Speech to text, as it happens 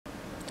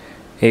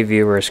Hey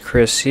viewers,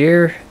 Chris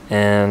here,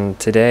 and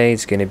today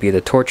is going to be the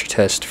torture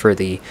test for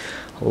the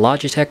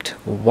Logitech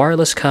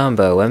wireless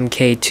combo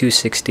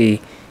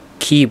MK260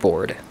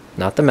 keyboard.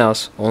 Not the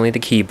mouse, only the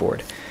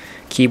keyboard.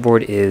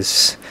 Keyboard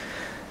is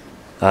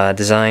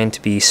designed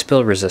to be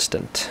spill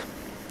resistant.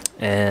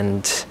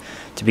 And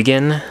to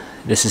begin,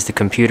 this is the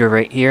computer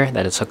right here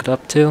that it's hooked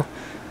up to.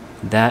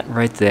 That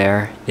right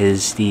there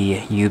is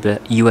the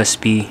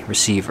USB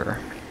receiver.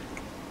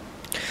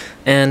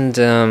 And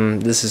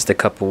this is the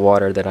cup of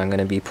water that I'm going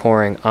to be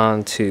pouring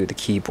onto the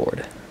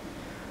keyboard.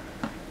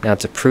 Now,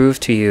 to prove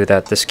to you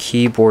that this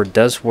keyboard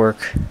does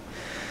work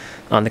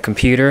on the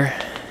computer,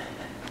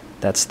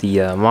 that's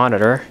the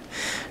monitor,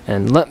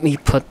 and let me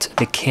put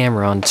the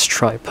camera on this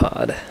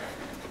tripod.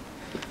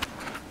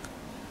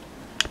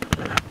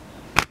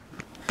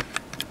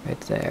 Right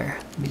there.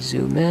 Let me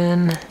zoom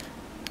in.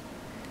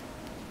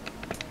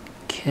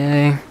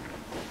 Okay.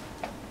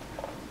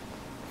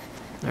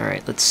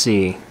 Alright, let's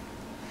see.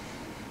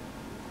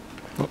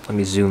 Oh, let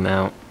me zoom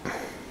out.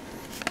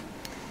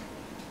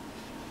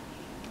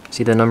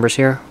 See the numbers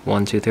here?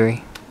 1, 2,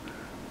 3.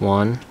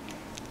 1,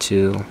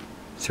 2,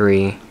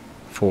 3,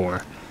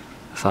 4,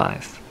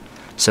 5.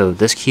 So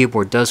this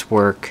keyboard does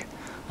work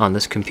on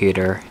this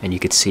computer, and you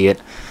could see it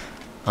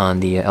on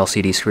the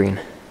LCD screen.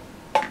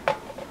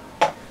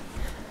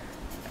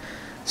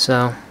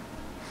 So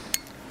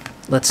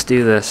let's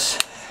do this.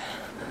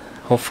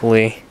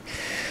 Hopefully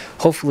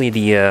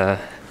the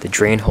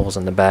drain holes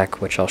in the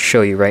back, which I'll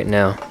show you right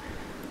now,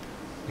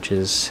 which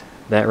is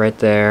that right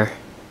there,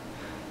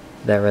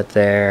 that right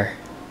there,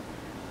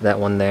 that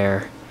one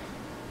there,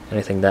 and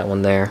I think that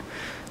one there.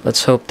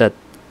 Let's hope that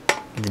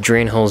the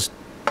drain holes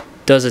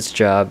does its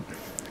job,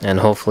 and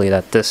hopefully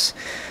that this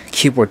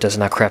keyboard does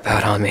not crap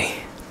out on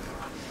me.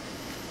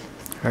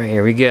 Alright,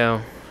 here we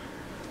go.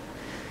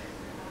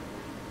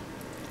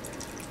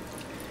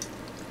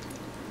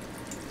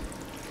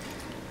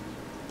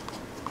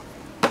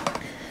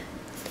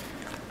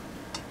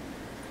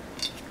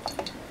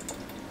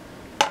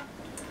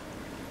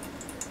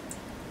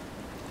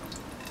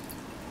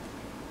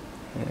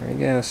 There we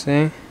go,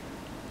 see?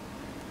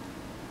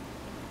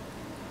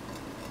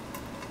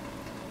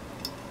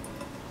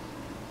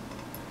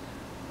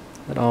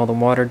 Let all the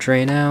water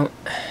drain out.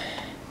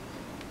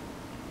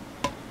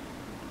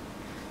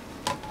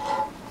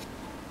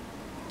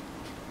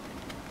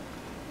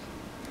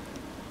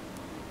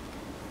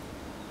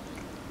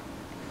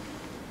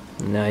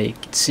 Now you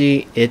can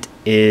see it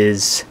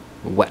is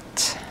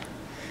wet.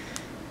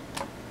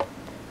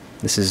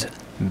 This is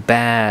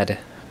bad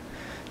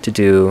to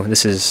do.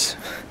 This is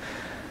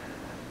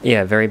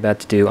very bad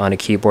to do on a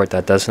keyboard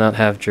that does not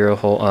have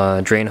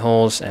drain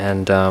holes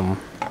and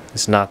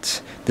is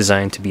not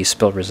designed to be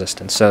spill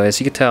resistant. So as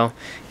you can tell,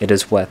 it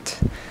is wet.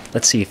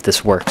 Let's see if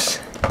this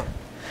works.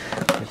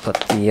 Let me put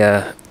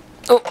the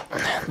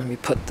let me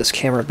put this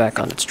camera back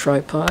on its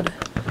tripod.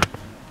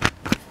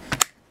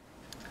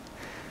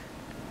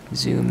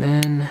 Zoom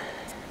in.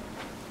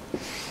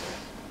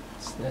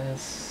 What's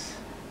this?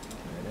 Get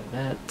rid of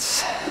that.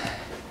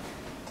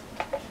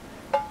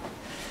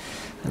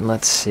 And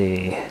let's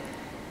see.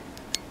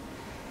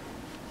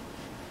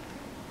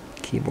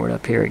 Keyboard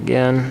up here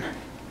again.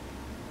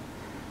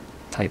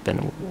 Type in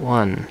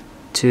 1,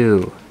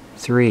 2,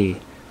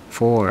 3,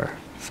 4,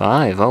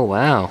 5. Oh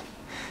wow,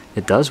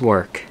 it does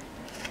work.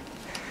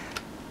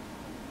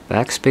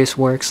 Backspace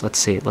works. Let's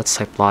see. Let's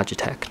type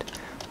Logitech.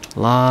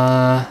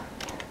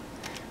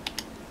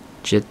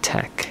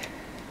 Logitech.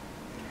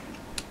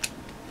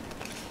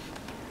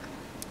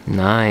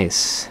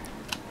 Nice.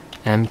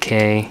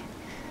 MK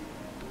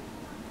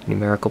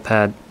numerical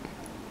pad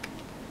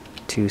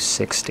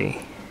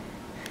 260.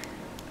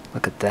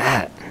 Look at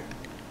that.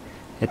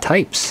 It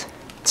types.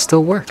 It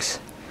still works.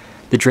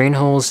 The drain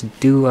holes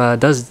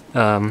does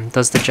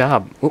the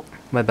job. Oh,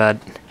 my bad.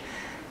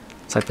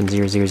 Type in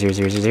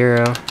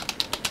 00000.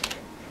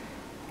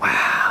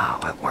 Wow,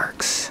 it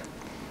works.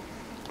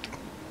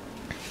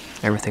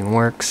 Everything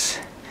works.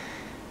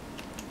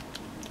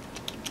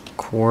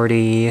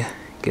 QWERTY,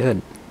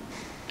 good.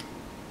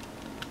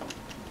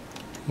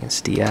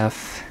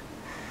 SDF.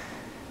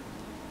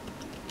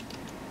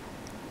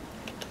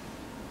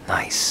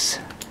 Nice.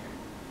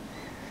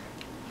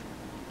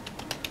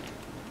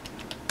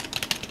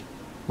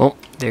 Well,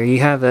 there you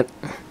have it.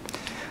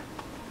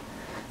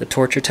 The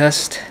torture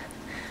test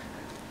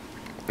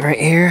right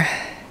here.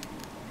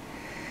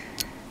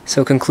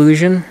 So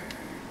conclusion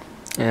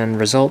and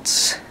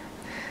results.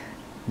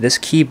 This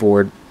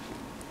keyboard,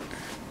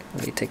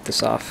 let me take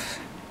this off.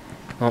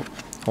 Oh,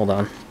 hold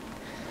on.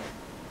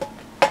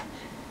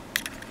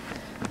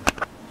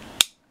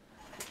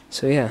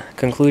 So yeah,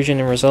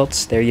 conclusion and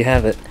results, there you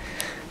have it.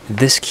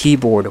 This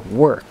keyboard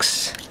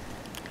works.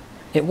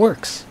 It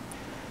works.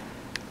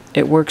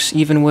 It works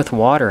even with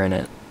water in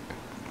it.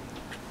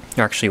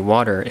 Actually,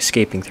 water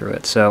escaping through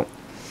it. So,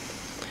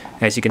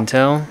 as you can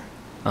tell,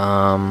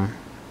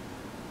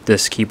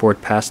 this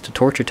keyboard passed the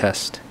torture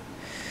test.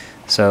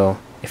 So,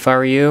 if I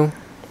were you,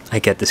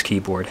 I'd get this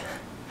keyboard.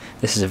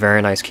 This is a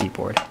very nice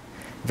keyboard.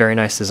 Very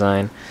nice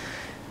design.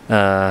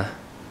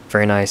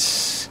 very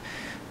nice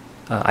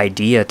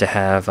idea to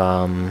have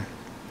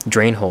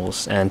drain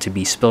holes and to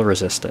be spill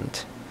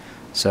resistant.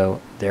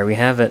 So there we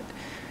have it.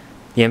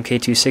 The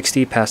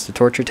MK260 passed the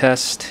torture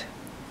test,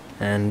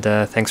 and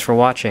thanks for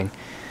watching.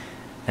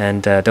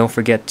 And don't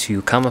forget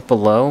to comment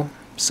below,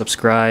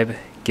 subscribe,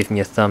 give me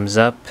a thumbs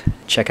up,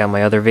 check out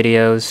my other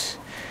videos,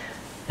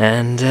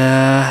 and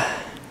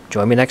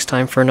join me next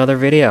time for another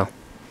video.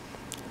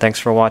 Thanks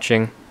for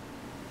watching.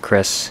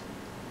 Chris,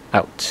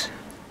 out.